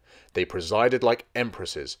minds. They presided like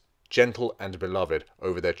empresses, gentle and beloved,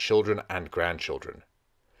 over their children and grandchildren.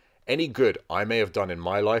 Any good I may have done in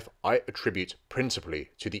my life I attribute principally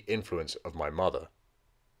to the influence of my mother.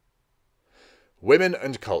 Women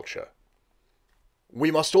and culture. We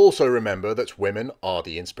must also remember that women are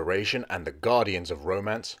the inspiration and the guardians of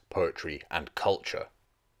romance, poetry, and culture.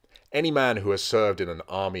 Any man who has served in an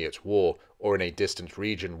army at war, or in a distant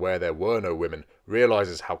region where there were no women,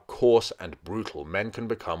 realizes how coarse and brutal men can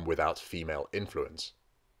become without female influence.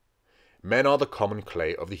 Men are the common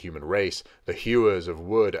clay of the human race, the hewers of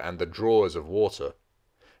wood and the drawers of water.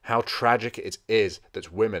 How tragic it is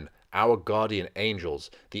that women, our guardian angels,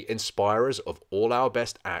 the inspirers of all our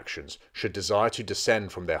best actions, should desire to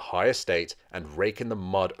descend from their high estate and rake in the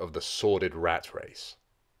mud of the sordid rat race.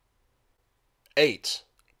 8.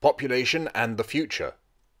 Population and the future.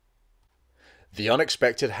 The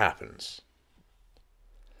unexpected happens.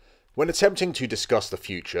 When attempting to discuss the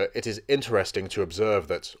future, it is interesting to observe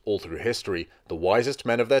that, all through history, the wisest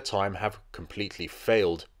men of their time have completely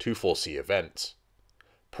failed to foresee events.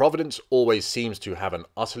 Providence always seems to have an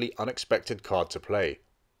utterly unexpected card to play.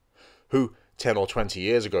 Who, 10 or 20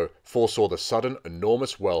 years ago, foresaw the sudden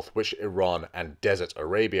enormous wealth which Iran and Desert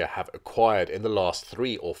Arabia have acquired in the last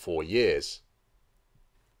 3 or 4 years?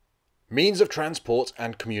 Means of transport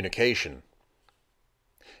and communication.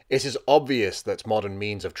 It is obvious that modern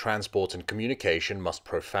means of transport and communication must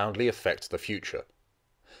profoundly affect the future.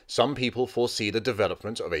 Some people foresee the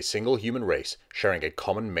development of a single human race sharing a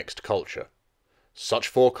common mixed culture. Such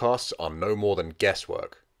forecasts are no more than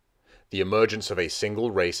guesswork. The emergence of a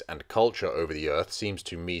single race and culture over the earth seems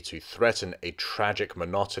to me to threaten a tragic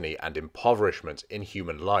monotony and impoverishment in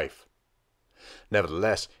human life.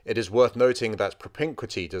 Nevertheless, it is worth noting that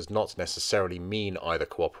propinquity does not necessarily mean either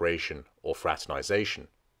cooperation or fraternization.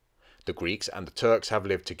 The Greeks and the Turks have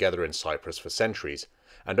lived together in Cyprus for centuries,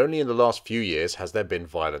 and only in the last few years has there been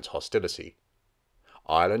violent hostility.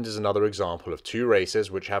 Ireland is another example of two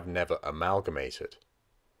races which have never amalgamated.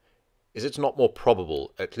 Is it not more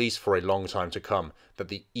probable, at least for a long time to come, that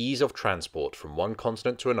the ease of transport from one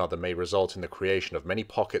continent to another may result in the creation of many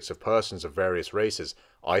pockets of persons of various races,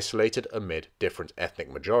 isolated amid different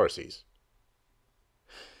ethnic majorities?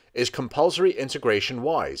 Is compulsory integration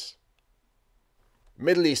wise?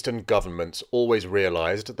 Middle Eastern governments always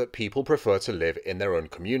realized that people prefer to live in their own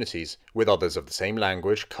communities, with others of the same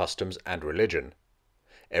language, customs, and religion.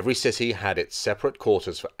 Every city had its separate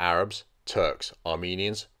quarters for Arabs, Turks,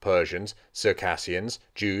 Armenians, Persians, Circassians,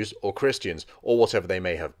 Jews, or Christians, or whatever they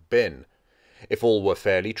may have been. If all were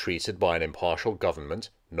fairly treated by an impartial government,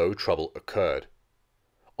 no trouble occurred.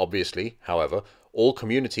 Obviously, however, all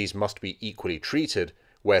communities must be equally treated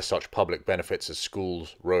where such public benefits as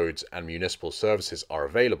schools, roads, and municipal services are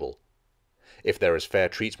available. If there is fair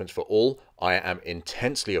treatment for all, I am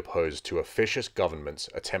intensely opposed to officious governments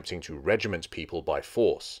attempting to regiment people by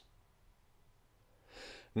force.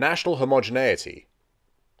 National homogeneity.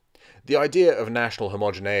 The idea of national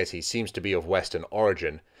homogeneity seems to be of Western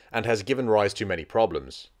origin and has given rise to many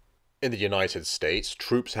problems. In the United States,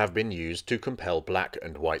 troops have been used to compel black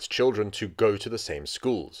and white children to go to the same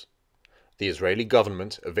schools. The Israeli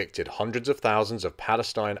government evicted hundreds of thousands of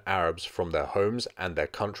Palestine Arabs from their homes and their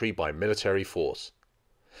country by military force.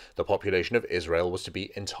 The population of Israel was to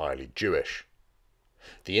be entirely Jewish.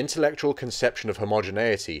 The intellectual conception of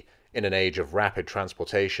homogeneity in an age of rapid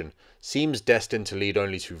transportation seems destined to lead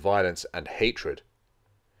only to violence and hatred.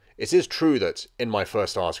 It is true that, in my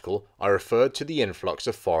first article, I referred to the influx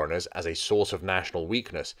of foreigners as a source of national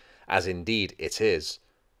weakness, as indeed it is.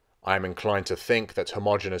 I am inclined to think that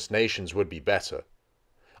homogeneous nations would be better.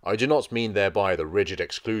 I do not mean thereby the rigid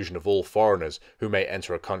exclusion of all foreigners who may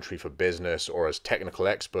enter a country for business or as technical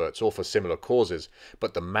experts or for similar causes,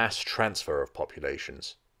 but the mass transfer of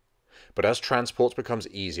populations. But as transport becomes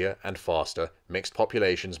easier and faster, mixed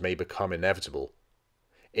populations may become inevitable.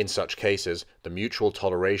 In such cases, the mutual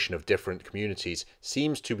toleration of different communities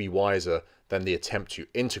seems to be wiser than the attempt to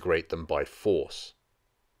integrate them by force.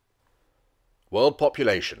 World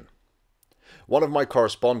population. One of my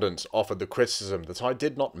correspondents offered the criticism that I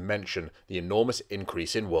did not mention the enormous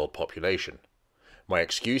increase in world population. My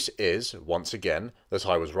excuse is, once again, that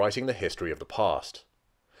I was writing the history of the past.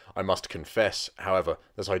 I must confess, however,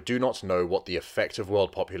 that I do not know what the effect of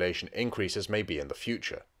world population increases may be in the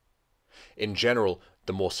future. In general,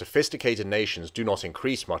 the more sophisticated nations do not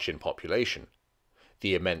increase much in population.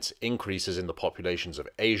 The immense increases in the populations of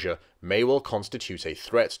Asia may well constitute a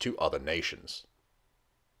threat to other nations.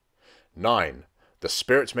 9. The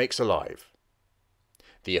spirit makes alive.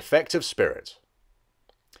 The effect of spirit.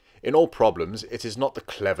 In all problems, it is not the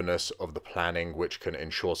cleverness of the planning which can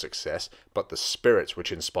ensure success, but the spirit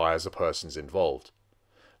which inspires the persons involved.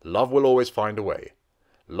 Love will always find a way.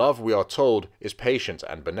 Love, we are told, is patient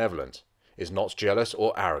and benevolent, is not jealous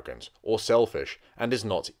or arrogant or selfish, and is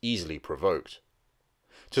not easily provoked.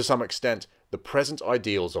 To some extent, the present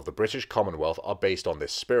ideals of the British Commonwealth are based on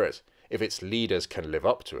this spirit, if its leaders can live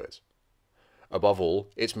up to it. Above all,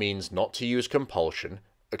 it means not to use compulsion,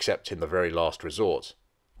 except in the very last resort.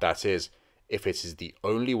 That is, if it is the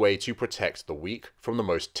only way to protect the weak from the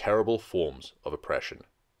most terrible forms of oppression.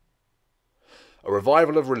 A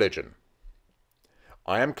revival of religion.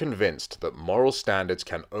 I am convinced that moral standards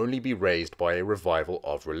can only be raised by a revival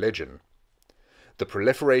of religion. The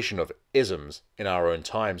proliferation of isms in our own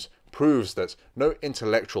times proves that no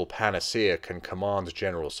intellectual panacea can command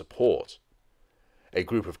general support. A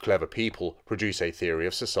group of clever people produce a theory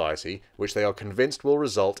of society which they are convinced will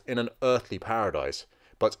result in an earthly paradise,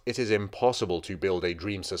 but it is impossible to build a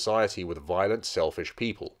dream society with violent, selfish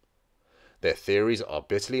people. Their theories are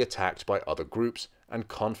bitterly attacked by other groups, and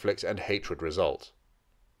conflict and hatred result.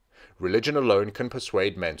 Religion alone can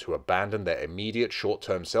persuade men to abandon their immediate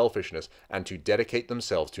short-term selfishness and to dedicate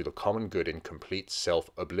themselves to the common good in complete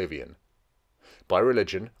self-oblivion. By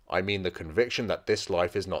religion, I mean the conviction that this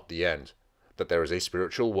life is not the end, that there is a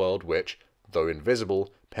spiritual world which, though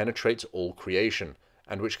invisible, penetrates all creation,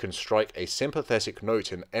 and which can strike a sympathetic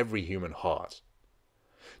note in every human heart.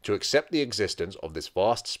 To accept the existence of this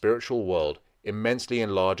vast spiritual world immensely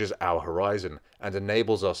enlarges our horizon and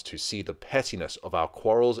enables us to see the pettiness of our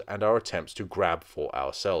quarrels and our attempts to grab for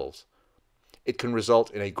ourselves. It can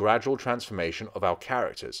result in a gradual transformation of our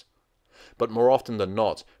characters. But more often than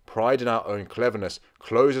not, pride in our own cleverness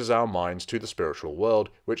closes our minds to the spiritual world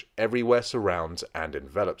which everywhere surrounds and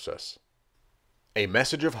envelops us. A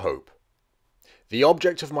message of hope. The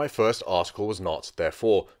object of my first article was not,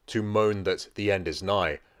 therefore, to moan that the end is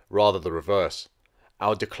nigh, rather the reverse.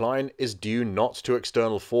 Our decline is due not to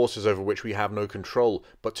external forces over which we have no control,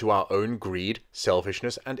 but to our own greed,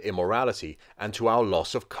 selfishness, and immorality, and to our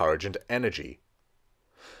loss of courage and energy.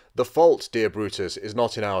 The fault, dear Brutus, is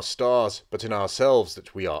not in our stars, but in ourselves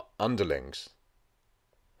that we are underlings.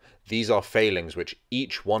 These are failings which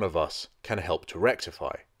each one of us can help to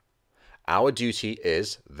rectify. Our duty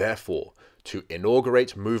is, therefore, to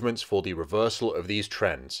inaugurate movements for the reversal of these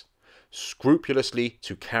trends, scrupulously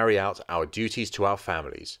to carry out our duties to our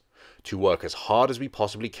families, to work as hard as we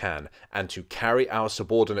possibly can, and to carry our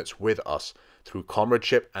subordinates with us through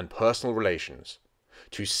comradeship and personal relations,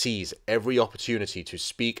 to seize every opportunity to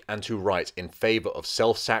speak and to write in favour of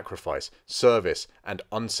self-sacrifice, service, and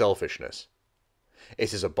unselfishness.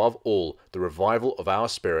 It is above all the revival of our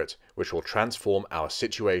spirit which will transform our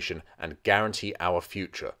situation and guarantee our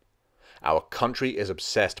future. Our country is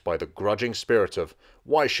obsessed by the grudging spirit of,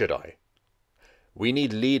 "Why should I?" We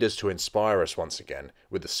need leaders to inspire us once again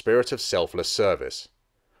with the spirit of selfless service.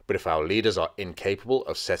 But if our leaders are incapable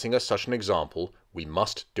of setting us such an example, we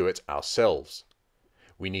must do it ourselves.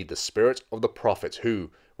 We need the spirit of the prophet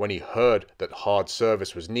who, when he heard that hard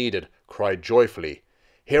service was needed, cried joyfully,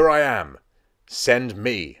 "Here I am! Send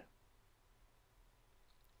me!"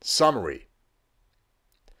 Summary.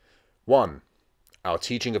 1. Our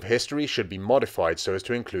teaching of history should be modified so as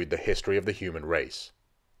to include the history of the human race.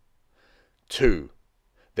 2.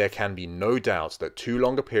 There can be no doubt that too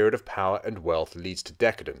long a period of power and wealth leads to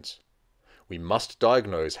decadence. We must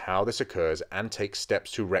diagnose how this occurs and take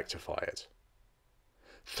steps to rectify it.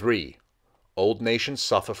 3. Old nations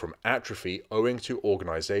suffer from atrophy owing to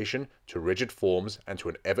organization, to rigid forms, and to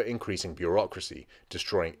an ever-increasing bureaucracy,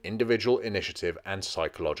 destroying individual initiative and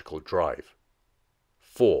psychological drive.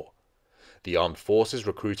 4. The armed forces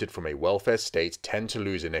recruited from a welfare state tend to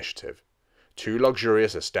lose initiative. Too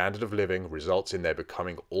luxurious a standard of living results in their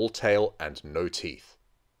becoming all tail and no teeth.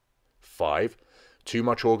 5. Too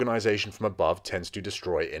much organization from above tends to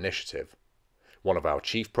destroy initiative. One of our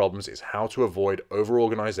chief problems is how to avoid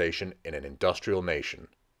over-organization in an industrial nation.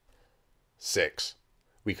 6.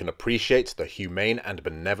 We can appreciate the humane and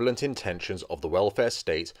benevolent intentions of the welfare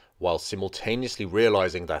state while simultaneously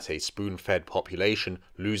realizing that a spoon-fed population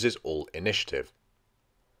loses all initiative.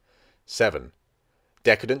 7.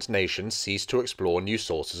 Decadent nations cease to explore new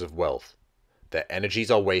sources of wealth. Their energies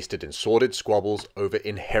are wasted in sordid squabbles over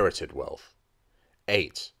inherited wealth.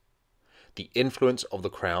 8. The influence of the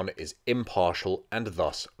crown is impartial and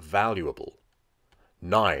thus valuable.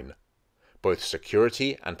 9. Both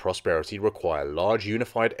security and prosperity require large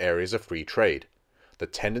unified areas of free trade. The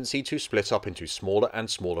tendency to split up into smaller and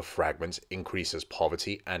smaller fragments increases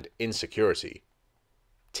poverty and insecurity.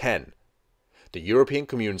 10. The European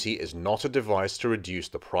community is not a device to reduce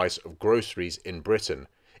the price of groceries in Britain.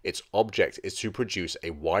 Its object is to produce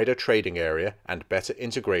a wider trading area and better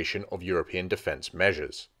integration of European defence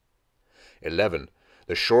measures. 11.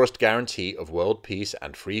 The surest guarantee of world peace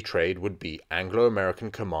and free trade would be Anglo-American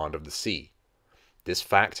command of the sea. This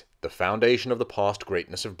fact, the foundation of the past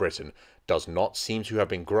greatness of Britain, does not seem to have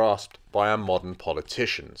been grasped by our modern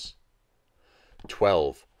politicians.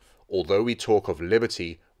 12. Although we talk of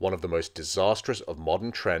liberty, one of the most disastrous of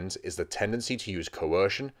modern trends is the tendency to use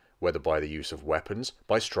coercion, whether by the use of weapons,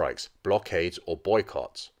 by strikes, blockades, or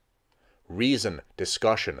boycotts. Reason,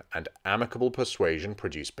 discussion, and amicable persuasion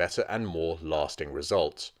produce better and more lasting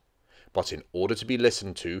results. But in order to be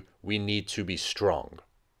listened to, we need to be strong.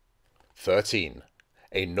 13.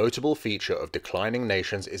 A notable feature of declining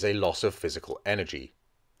nations is a loss of physical energy.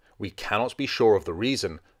 We cannot be sure of the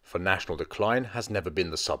reason, for national decline has never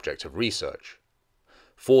been the subject of research.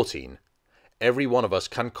 14. Every one of us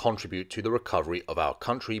can contribute to the recovery of our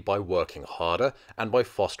country by working harder and by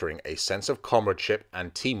fostering a sense of comradeship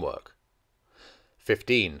and teamwork.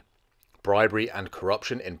 15. Bribery and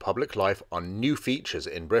corruption in public life are new features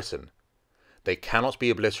in Britain. They cannot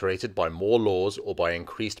be obliterated by more laws or by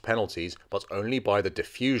increased penalties, but only by the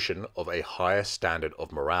diffusion of a higher standard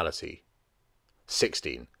of morality.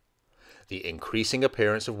 16. The increasing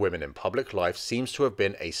appearance of women in public life seems to have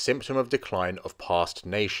been a symptom of decline of past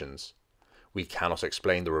nations. We cannot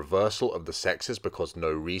explain the reversal of the sexes because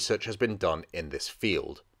no research has been done in this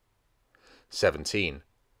field. 17.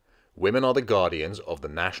 Women are the guardians of the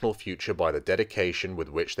national future by the dedication with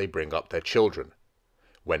which they bring up their children.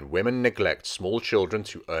 When women neglect small children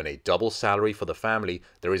to earn a double salary for the family,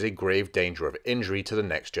 there is a grave danger of injury to the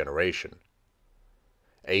next generation.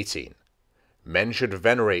 18. Men should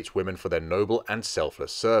venerate women for their noble and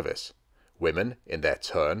selfless service. Women, in their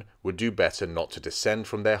turn, would do better not to descend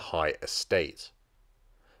from their high estate.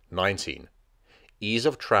 19. Ease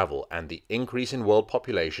of travel and the increase in world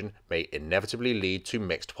population may inevitably lead to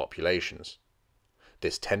mixed populations.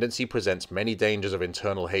 This tendency presents many dangers of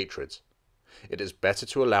internal hatreds. It is better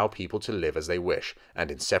to allow people to live as they wish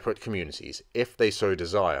and in separate communities, if they so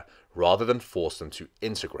desire, rather than force them to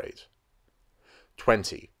integrate.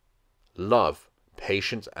 20. Love,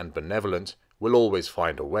 patient and benevolent, will always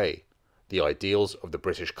find a way. The ideals of the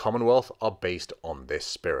British Commonwealth are based on this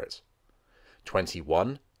spirit.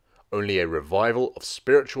 21. Only a revival of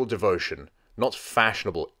spiritual devotion, not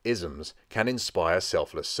fashionable isms, can inspire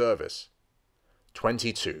selfless service.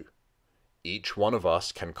 22. Each one of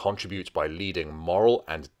us can contribute by leading moral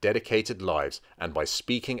and dedicated lives and by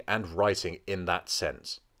speaking and writing in that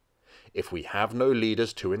sense. If we have no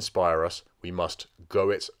leaders to inspire us, we must go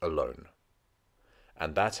it alone.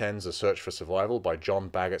 And that ends A Search for Survival by John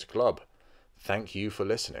Bagot Glubb. Thank you for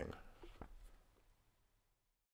listening.